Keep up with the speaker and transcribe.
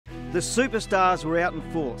The superstars were out in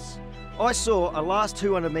force. I saw a last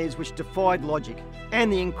 200 metres which defied logic, and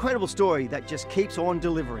the incredible story that just keeps on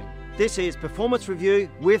delivering. This is Performance Review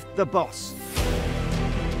with the Boss.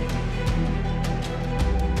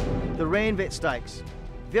 The Ranvet Stakes.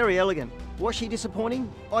 Verry Ellegant. Was she disappointing?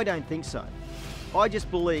 I don't think so. I just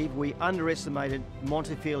believe we underestimated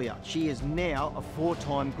Montefilia. She is now a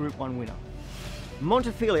 4-time Group 1 winner.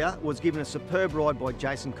 Montefilia was given a superb ride by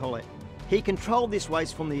Jason Collett. He controlled this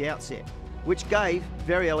race from the outset, which gave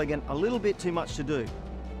Verry Ellegant a little bit too much to do.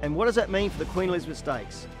 And what does that mean for the Queen Elizabeth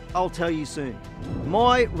Stakes? I'll tell you soon.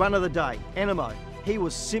 My run of the day, Animo, he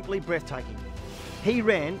was simply breathtaking. He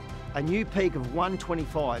ran a new peak of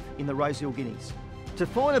 125 in the Rosehill Guineas. To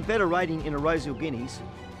find a better rating in a Rosehill Guineas,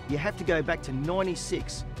 you have to go back to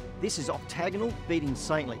 96. This is octagonal beating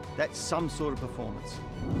Saintly. That's some sort of performance.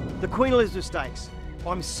 The Queen Elizabeth Stakes.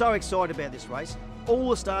 I'm so excited about this race.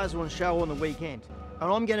 All the stars are on show on the weekend,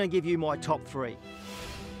 and I'm going to give you my top 3.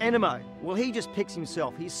 Animo, well, he just picks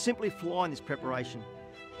himself. He's simply flying this preparation.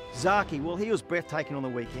 Zaki, well, he was breathtaking on the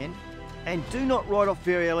weekend. And do not write off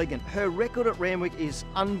Verry Ellegant. Her record at Randwick is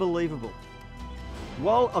unbelievable.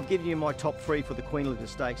 While I've given you my top 3 for the Queen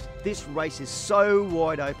Elizabeth Stakes, this race is so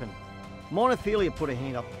wide open. Montefilia put her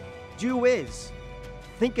hand up. Duez,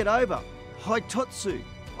 Think It Over, Haitotsu.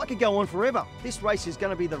 I could go on forever. This race is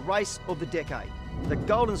going to be the race of the decade. The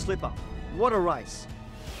Golden Slipper, what a race.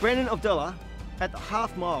 Brendan Abdullah at the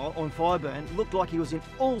half mile on Fireburn looked like he was in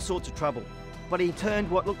all sorts of trouble, but he turned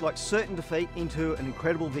what looked like certain defeat into an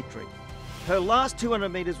incredible victory. Her last 200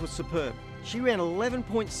 metres was superb. She ran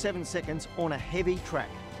 11.7 seconds on a heavy track.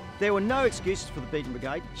 There were no excuses for the Beaten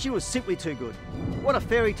Brigade. She was simply too good. What a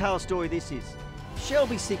fairy tale story this is.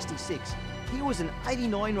 Shelby Sixtysix. He was an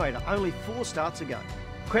 89 rater only 4 starts ago.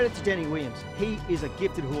 Credit to Danny Williams. He is a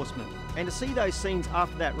gifted horseman. And to see those scenes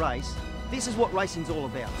after that race, this is what racing's all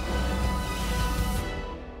about.